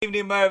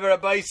Evening, Ma'aver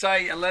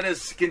Abaisai, and let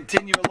us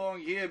continue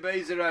along here,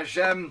 Be'ezer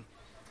Hashem,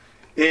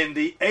 in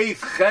the 8th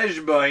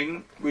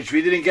Cheshbon, which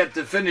we didn't get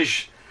to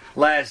finish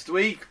last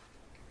week,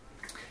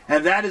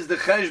 and that is the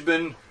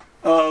Cheshbon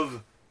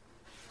of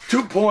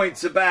 2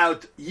 points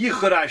about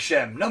Yichud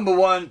Hashem. Number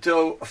one,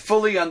 to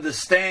fully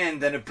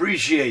understand and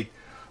appreciate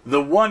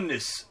the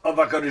oneness of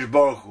HaKadosh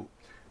Baruch Hu.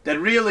 That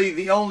really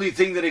the only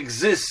thing that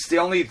exists, the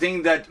only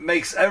thing that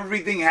makes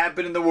everything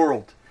happen in the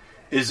world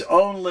is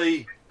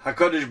only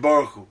HaKadosh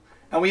Baruch Hu.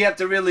 And we have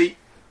to really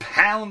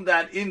pound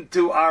that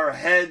into our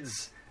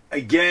heads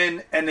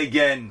again and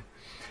again.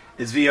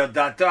 It's we have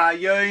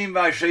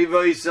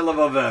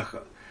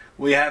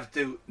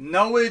to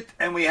know it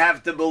and we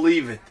have to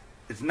believe it.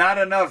 It's not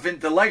enough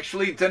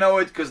intellectually to know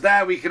it, because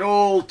that we can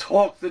all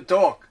talk the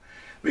talk.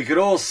 We could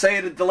all say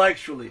it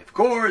intellectually. Of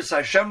course,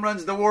 Hashem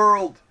runs the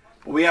world,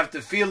 but we have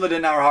to feel it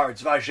in our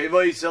hearts.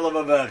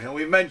 And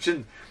we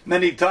mentioned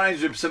many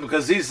times, Reb Simcha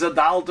Zisa,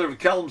 the Alter of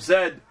Kelm,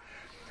 said,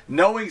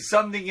 knowing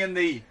something in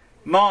the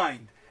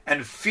mind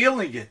and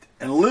feeling it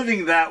and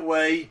living that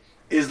way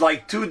is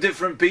like two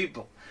different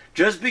people.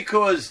 Just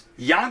because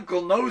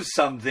Yankel knows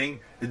something,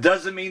 it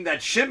doesn't mean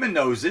that Shimon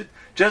knows it.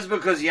 Just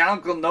because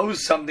Yankel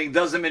knows something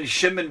doesn't mean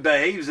Shimon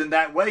behaves in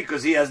that way,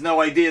 because he has no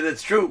idea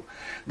that's true.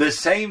 The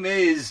same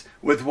is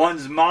with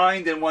one's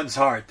mind and one's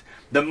heart.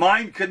 The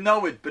mind could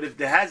know it, but if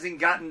it hasn't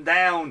gotten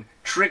down,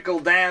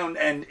 trickled down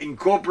and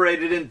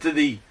incorporated into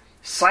the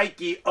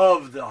psyche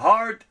of the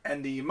heart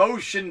and the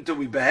emotion till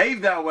we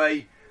behave that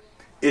way,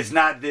 it's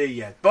not there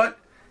yet. But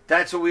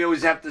that's what we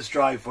always have to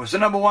strive for. So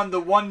number one, the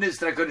oneness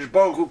that HaKadosh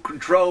Baruch Hu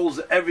controls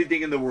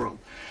everything in the world.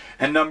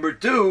 And number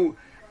two,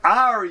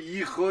 our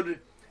yichud,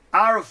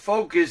 our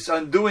focus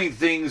on doing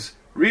things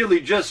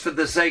really just for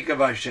the sake of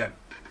Hashem.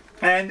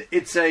 And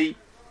it's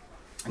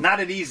not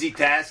an easy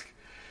task,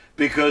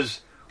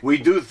 because we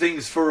do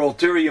things for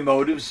ulterior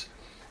motives.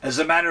 As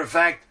a matter of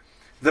fact,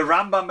 the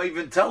Rambam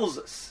even tells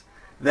us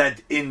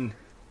that in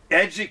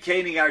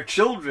educating our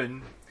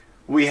children,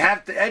 we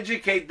have to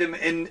educate them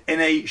in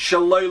a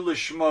shaloi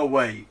lishma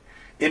way,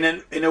 in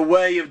a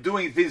way of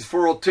doing things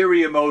for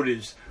ulterior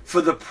motives, for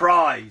the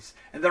prize.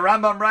 And the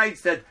Rambam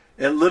writes that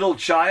a little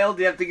child,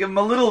 you have to give him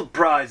a little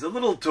prize, a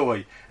little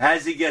toy.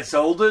 As he gets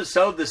older,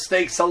 so the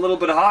stakes are a little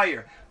bit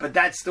higher. But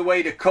that's the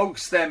way to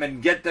coax them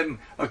and get them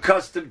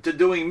accustomed to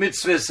doing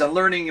mitzvahs and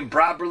learning them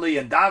properly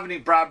and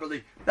davening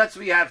properly. That's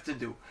what we have to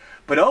do.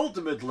 But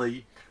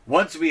ultimately,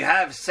 once we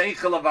have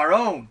seichel of our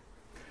own,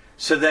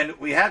 so then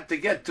we have to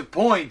get to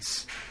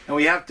points, and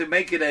we have to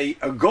make it a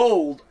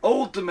goal,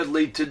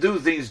 ultimately, to do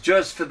things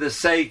just for the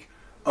sake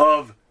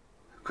of,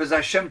 because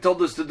Hashem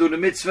told us to do the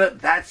mitzvah,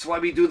 that's why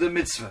we do the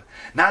mitzvah.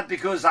 Not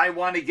because I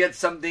want to get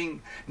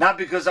something, not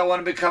because I want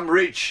to become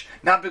rich,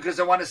 not because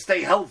I want to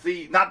stay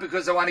healthy, not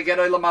because I want to get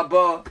olam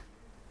haba.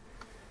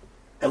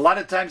 A lot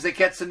of times it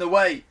gets in the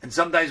way, and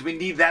sometimes we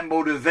need that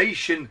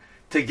motivation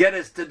to get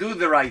us to do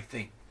the right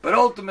thing. But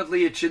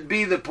ultimately it should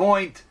be the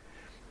point,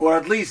 or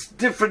at least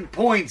different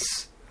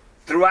points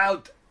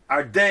throughout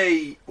our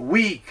day,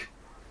 week,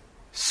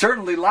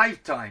 certainly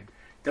lifetime,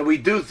 that we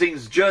do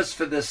things just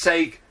for the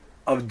sake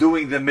of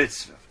doing the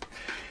mitzvah.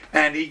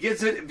 And he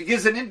gives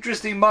an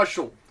interesting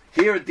mashal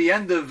here at the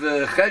end of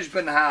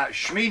Cheshbon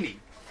HaShmini.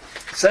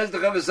 Says the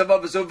Chavis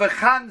Avav,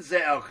 "V'chan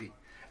ze'achi,"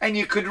 and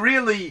you could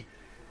really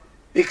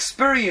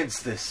experience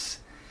this.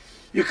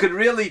 You could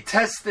really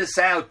test this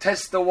out,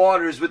 test the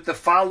waters with the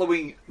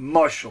following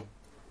mashal.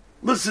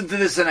 Listen to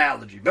this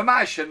analogy.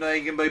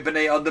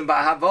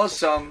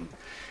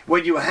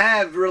 When you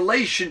have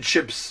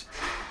relationships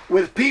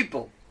with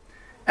people,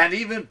 and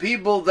even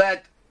people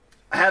that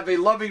have a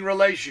loving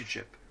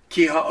relationship,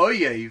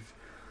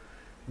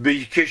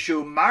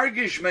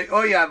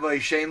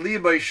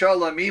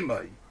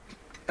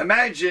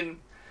 imagine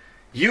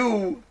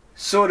you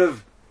sort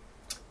of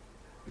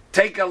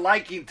take a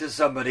liking to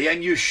somebody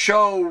and you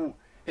show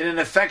in an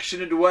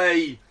affectionate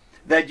way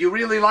that you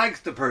really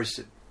like the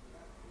person.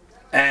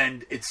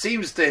 And it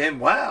seems to him,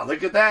 wow,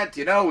 look at that,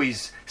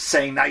 he's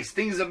saying nice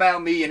things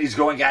about me and he's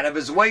going out of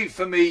his way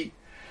for me.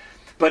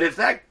 But if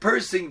that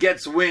person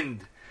gets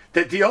wind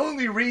that the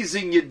only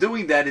reason you're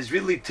doing that is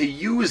really to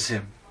use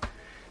him,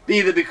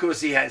 either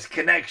because he has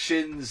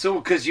connections, or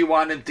because you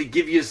want him to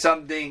give you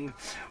something,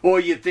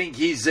 or you think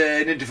he's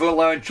an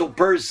influential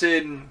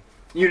person,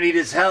 you need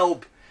his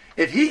help.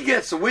 If he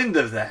gets wind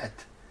of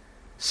that,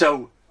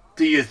 so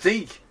do you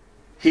think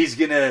he's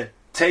going to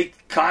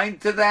take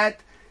kind to that?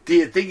 Do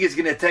you think he's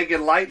going to take it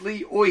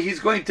lightly, or he's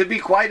going to be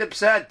quite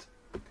upset?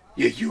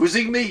 You're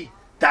using me?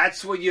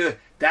 That's where you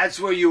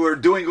were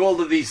doing all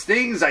of these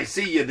things. I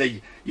see you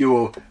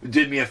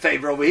did me a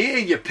favor over here,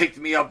 and you picked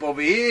me up over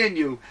here, and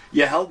you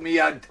helped me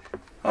out.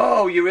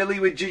 Oh, you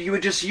were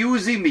just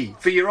using me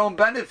for your own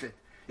benefit.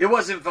 It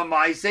wasn't for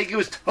my sake. It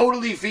was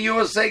totally for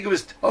your sake. It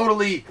was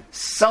totally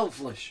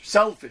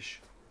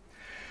selfish.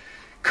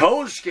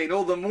 Kolshkein,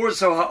 all the more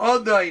so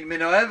ha'odain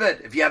min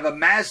ha'eved. If you have a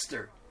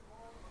master,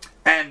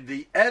 and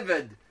the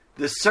Eved,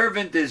 the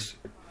servant, is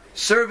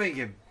serving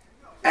him,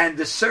 and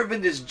the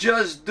servant is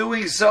just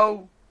doing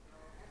so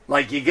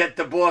Like you get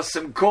the boss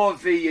some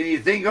coffee and you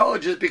think, oh,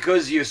 just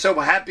because you're so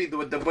happy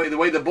with the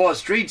way the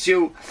boss treats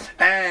you,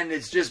 and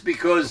it's just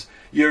because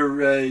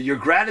your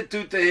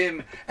gratitude to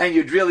him, and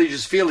you'd really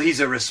just feel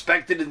he's a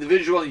respected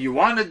individual and you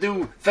want to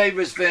do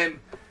favors for him.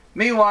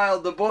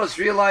 Meanwhile, the boss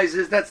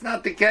realizes that's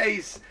not the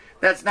case.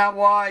 That's not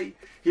why.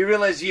 He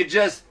realizes you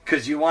just,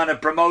 because you want a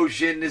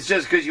promotion, it's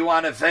just because you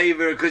want a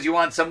favor, because you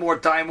want some more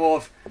time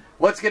off.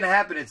 What's going to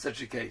happen in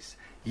such a case?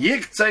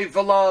 Yiktzei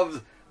for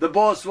love, the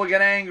boss will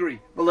get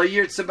angry.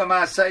 He's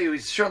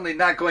certainly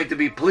not going to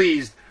be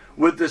pleased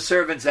with the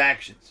servant's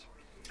actions.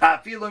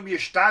 Even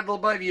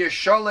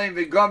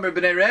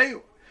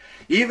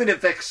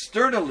if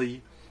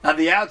externally, on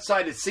the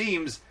outside, it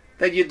seems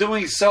that you're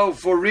doing so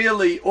for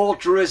really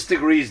altruistic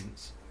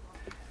reasons.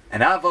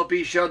 And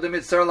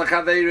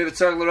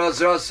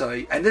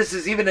this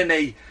is even in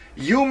a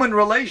human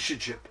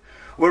relationship,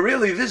 where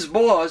really this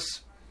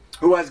boss,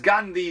 who has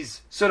gotten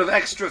these sort of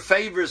extra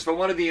favors from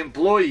one of the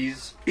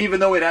employees, even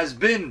though it has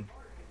been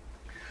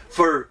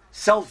for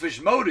selfish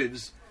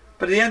motives,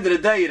 but at the end of the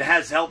day, it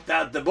has helped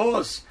out the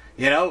boss.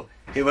 You know,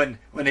 when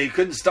he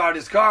couldn't start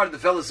his car, the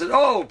fellow said,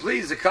 oh,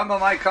 please, come in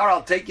my car,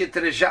 I'll take you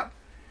to the shop.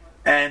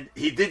 And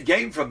he did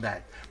gain from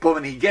that. But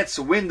when he gets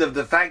wind of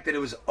the fact that it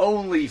was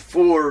only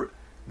for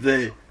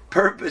the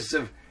purpose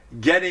of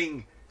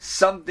getting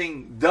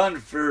something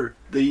done for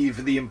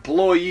the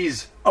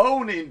employee's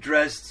own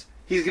interests,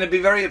 he's going to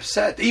be very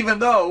upset, even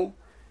though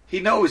he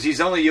knows he's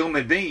only a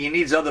human being. He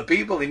needs other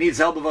people. He needs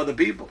help of other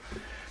people.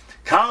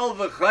 Kal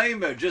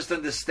v'chaymer, just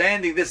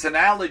understanding this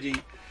analogy,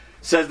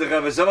 says the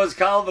Chavazos,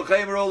 Kal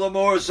v'chaymer all the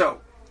more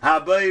so.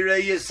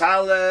 Habayre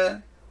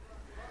Yishala,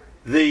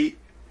 the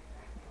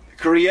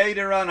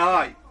Creator on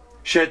high.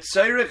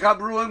 Shetzerech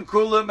habruim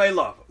kulam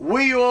elav.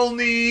 We all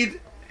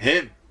need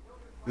Him.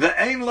 The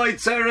Ein Lo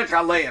Tzerech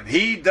Aleim.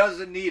 He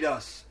doesn't need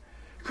us.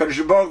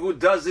 Kadosh Baruch Hu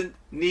doesn't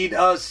need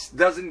us,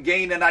 doesn't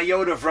gain an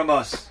iota from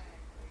us.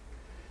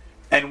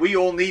 And we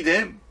all need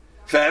Him.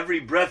 For every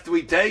breath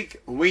we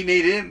take, we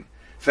need Him.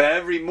 For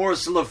every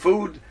morsel of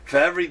food, for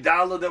every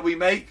dollar that we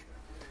make,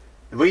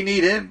 we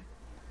need Him.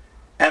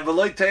 And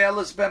V'lo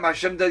Te'elas Bem,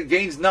 Hashem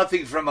gains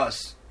nothing from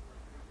us.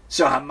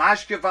 So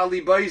Hamashkef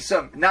Ali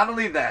Baisam, not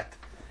only that,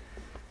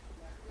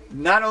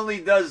 not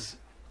only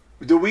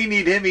do we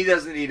need Him, He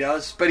doesn't need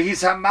us, but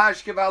He's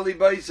Hamashkev Ali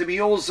Baisam.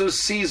 He also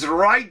sees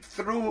right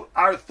through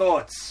our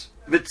thoughts.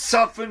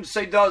 V'tzafim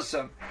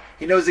Seidasam.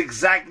 He knows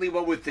exactly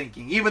what we're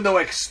thinking. Even though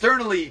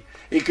externally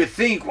He could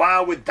think,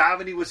 wow, we're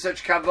davening with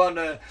such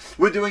kavanah,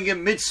 we're doing a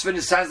mitzvah, and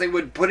it sounds like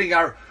we're putting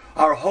our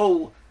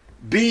whole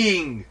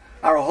being,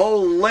 our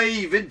whole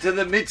lave into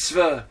the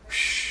mitzvah.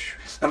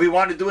 And we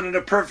want to do it in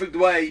a perfect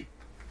way.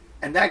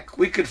 And that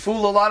we could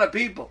fool a lot of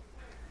people.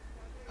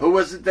 Who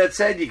was it that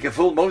said you can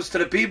fool most of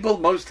the people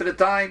most of the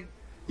time?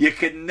 You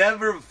can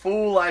never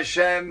fool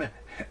Hashem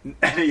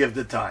any of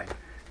the time.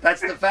 That's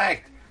the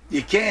fact.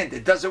 You can't.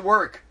 It doesn't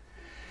work.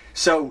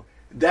 So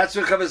that's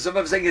what Chavazim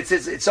is saying.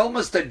 It's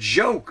almost a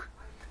joke.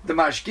 The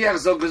Mashkiach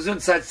Zolgazun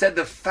said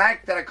the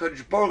fact that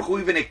HaKadosh Baruch Hu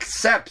even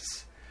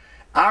accepts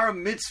our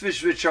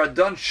mitzvahs which are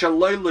done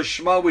shaloi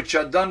l'shma, which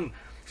are done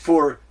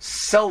for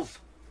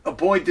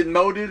self-appointed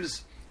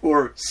motives,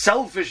 or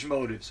selfish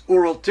motives,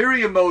 or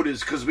ulterior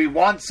motives, because we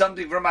want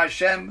something from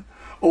Hashem,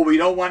 or we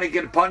don't want to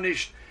get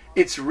punished.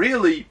 It's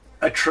really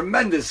a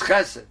tremendous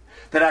chesed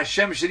that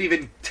Hashem should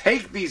even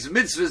take these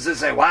mitzvahs and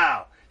say,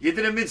 wow, you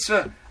did a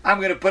mitzvah, I'm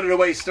going to put it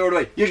away, store it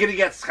away. You're going to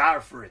get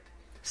schar for it.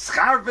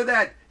 Schar for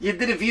that? You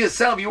did it for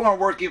yourself. You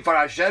weren't working for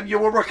Hashem. You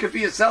were working for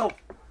yourself.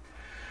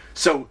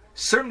 So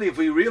certainly if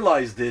we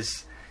realize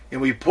this, and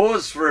we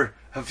pause for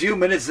a few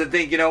minutes to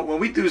think, when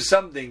we do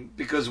something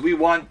because we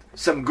want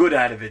some good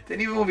out of it,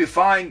 and even when you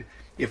find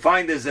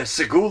there's a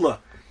segula,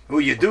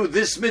 where you do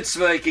this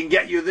mitzvah, it can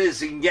get you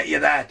this, it can get you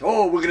that.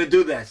 Oh, we're going to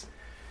do this.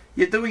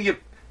 You're doing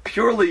it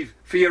purely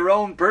for your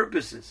own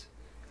purposes.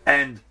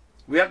 And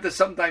we have to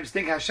sometimes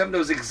think Hashem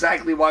knows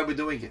exactly why we're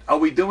doing it. Are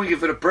we doing it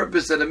for the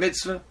purpose of the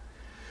mitzvah?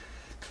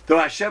 Though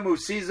Hashem who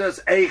sees us,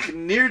 how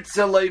can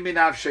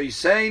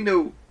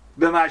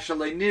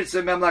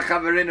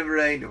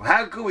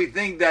we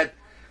think that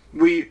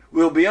we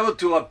will be able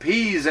to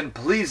appease and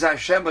please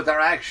Hashem with our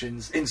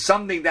actions in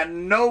something that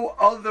no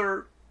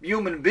other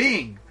human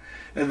being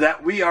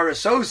that we are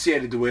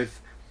associated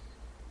with,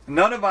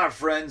 none of our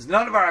friends,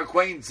 none of our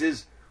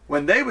acquaintances,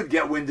 when they would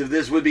get wind of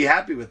this, would be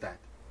happy with that.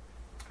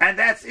 And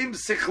that's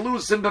that's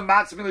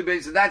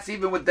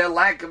even with their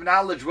lack of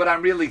knowledge what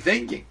I'm really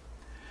thinking.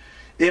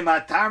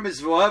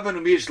 That's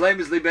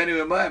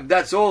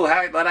all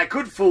that I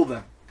could fool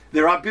them.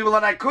 There are people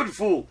that I could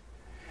fool.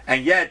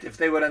 And yet, if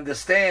they would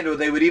understand, or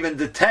they would even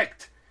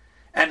detect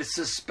and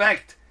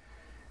suspect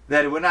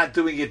that we're not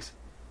doing it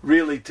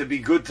really to be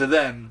good to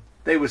them,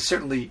 they would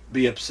certainly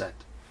be upset.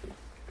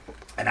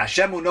 And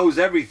Hashem, who knows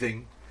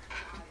everything,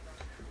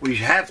 we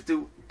have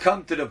to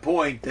come to the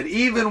point that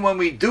even when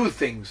we do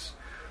things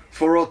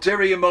for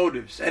ulterior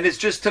motives, and it's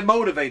just to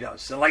motivate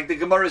us, and like the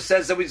Gemara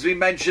says, that we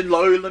mentioned,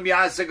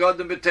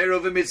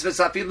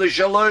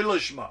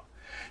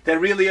 that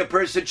really a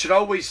person should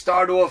always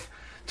start off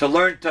to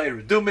learn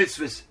Torah, do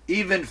mitzvahs,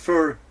 even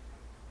for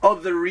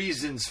other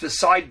reasons, for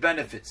side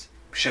benefits.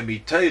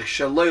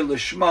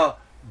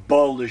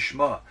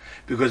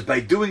 Because by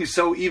doing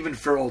so, even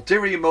for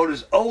ulterior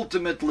motives,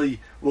 ultimately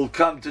will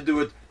come to do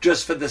it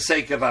just for the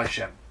sake of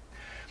Hashem.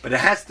 But it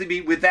has to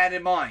be with that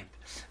in mind.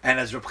 And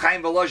as Reb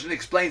Chaim Volozhin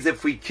explains,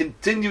 if we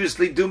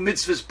continuously do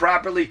mitzvahs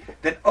properly,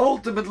 then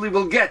ultimately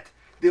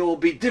there will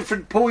be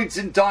different points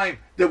in time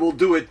that will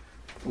do it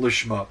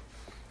lishma.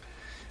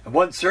 I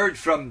once heard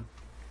from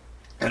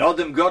an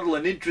Adam Gadol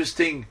an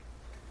interesting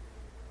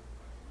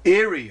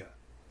area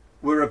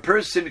where a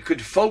person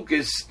could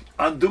focus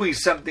on doing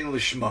something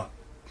lishma.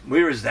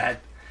 Where is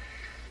that?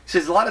 He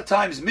says a lot of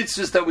times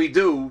mitzvahs that we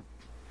do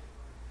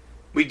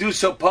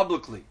so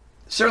publicly.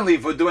 Certainly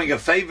if we're doing a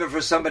favor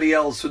for somebody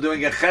else, we're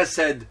doing a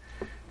chesed,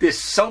 there's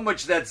so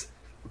much that's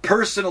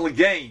personal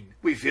gain.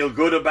 We feel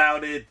good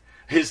about it.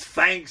 His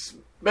thanks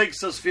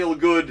makes us feel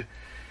good.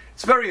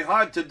 It's very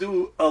hard to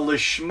do a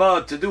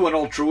lishma, to do an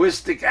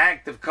altruistic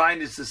act of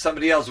kindness to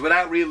somebody else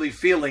without really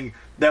feeling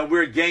that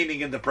we're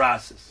gaining in the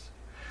process.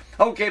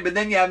 Okay, but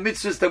then you have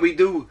mitzvahs that we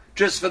do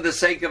just for the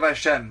sake of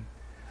Hashem.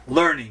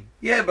 Learning.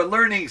 Yeah, but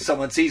learning,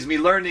 someone sees me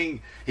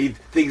learning, he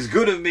thinks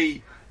good of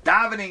me.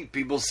 Davening,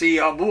 people see,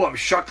 I'm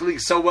shuckling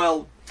so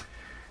well.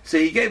 So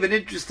he gave an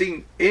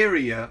interesting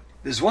area.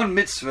 There's one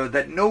mitzvah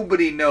that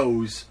nobody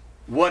knows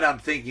what I'm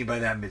thinking by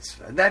that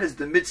mitzvah. And that is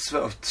the mitzvah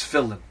of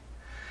tefillin.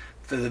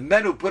 For the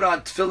men who put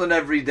on tefillin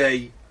every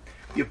day,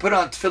 you put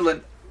on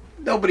tefillin,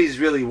 nobody's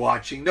really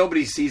watching,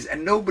 nobody sees,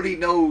 and nobody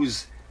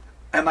knows,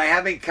 am I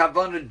having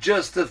kavanah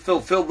just to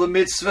fulfill the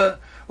mitzvah?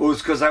 Or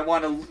it's because I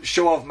want to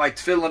show off my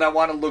tefillin, I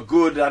want to look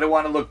good, I don't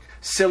want to look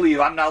silly,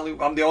 I'm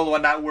the only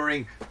one not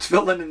wearing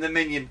tefillin in the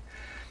minyan.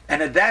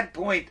 And at that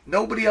point,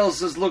 nobody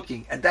else is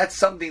looking. And that's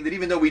something that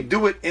even though we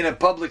do it in a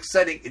public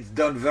setting, it's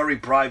done very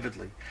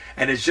privately.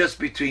 And it's just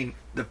between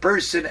the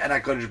person and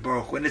HaKadosh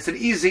Baruch Hu. And it's an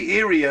easy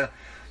area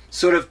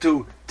sort of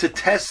to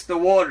test the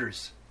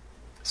waters.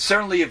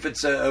 Certainly if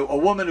it's a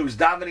woman who's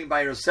davening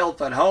by herself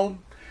at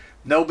home,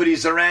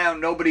 nobody's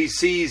around, nobody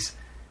sees.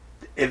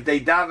 If they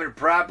daven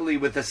properly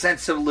with a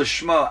sense of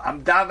lishma,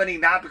 I'm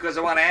davening not because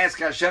I want to ask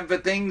Hashem for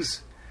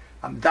things.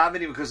 I'm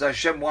davening because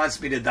Hashem wants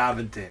me to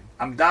daven to Him.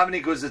 I'm davening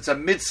because it's a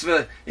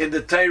mitzvah in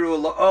the Torah.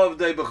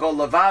 La'ovdei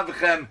b'chol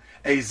levavchem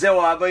eizeu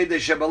avodah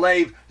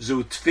shebalev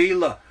zu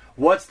tefillah.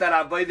 What's that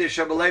avodah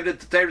shebalev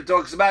that the Torah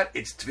talks about?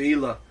 It's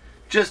tefillah.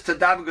 Just to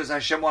daven because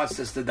Hashem wants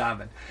us to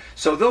daven.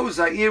 So those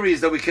are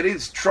areas that we can at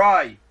least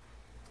try,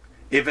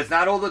 if it's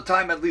not all the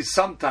time, at least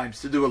sometimes,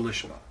 to do a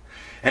lishma.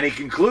 And he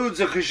concludes,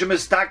 and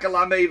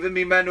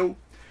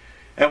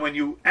when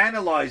you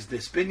analyze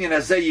this, really,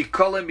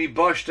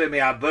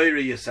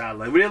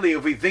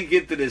 if we think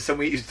into this and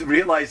we used to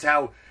realize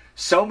how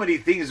so many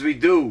things we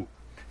do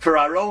for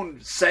our own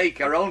sake,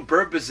 our own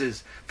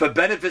purposes, for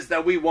benefits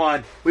that we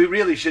want, we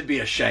really should be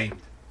ashamed.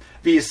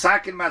 And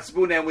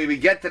when we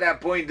get to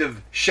that point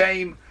of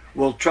shame,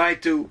 we'll try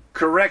to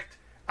correct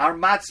our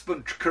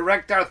matzpun,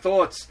 correct our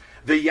thoughts.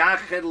 We'll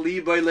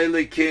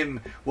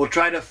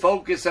try to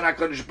focus on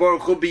HaKadosh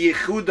Baruch Hu.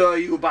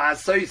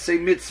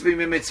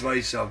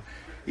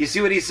 You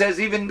see what he says?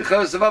 Even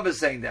Chosavav is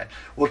saying that.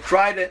 We'll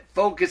try to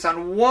focus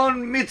on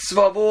one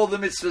mitzvah of all the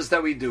mitzvahs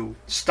that we do.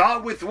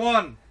 Start with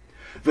one.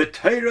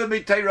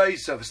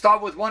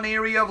 Start with one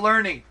area of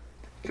learning.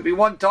 It could be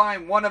one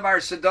time, one of our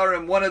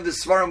Siddharim, one of the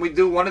Svarim we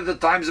do, one of the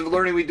times of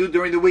learning we do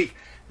during the week.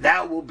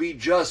 That will be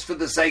just for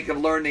the sake of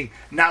learning,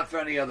 not for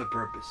any other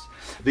purpose.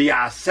 But it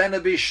has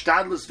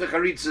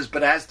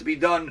to be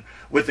done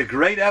with a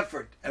great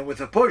effort and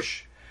with a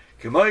push.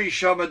 The way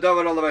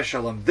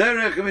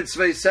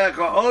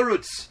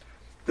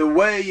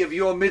of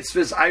your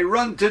mitzvahs I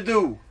run to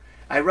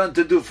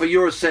do for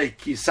your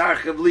sake,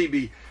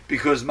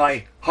 because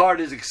my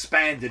heart is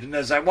expanded, and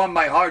as I want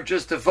my heart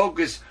just to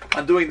focus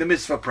on doing the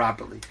mitzvah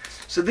properly.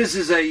 So this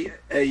is an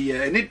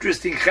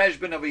interesting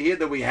cheshbon over here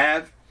that we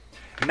have,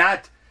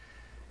 not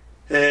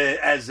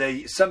as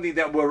something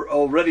that we're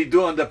already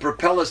doing that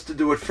propel us to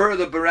do it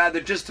further, but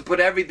rather just to put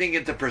everything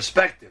into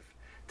perspective,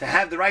 to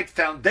have the right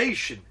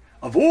foundation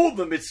of all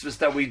the mitzvahs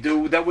that we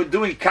do, that we're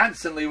doing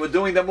constantly, we're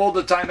doing them all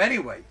the time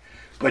anyway.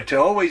 But to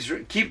always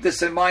keep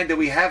this in mind that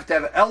we have to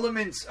have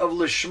elements of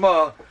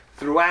lishma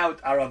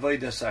throughout our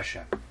avodas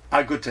Hashem.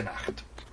 A gute Nacht.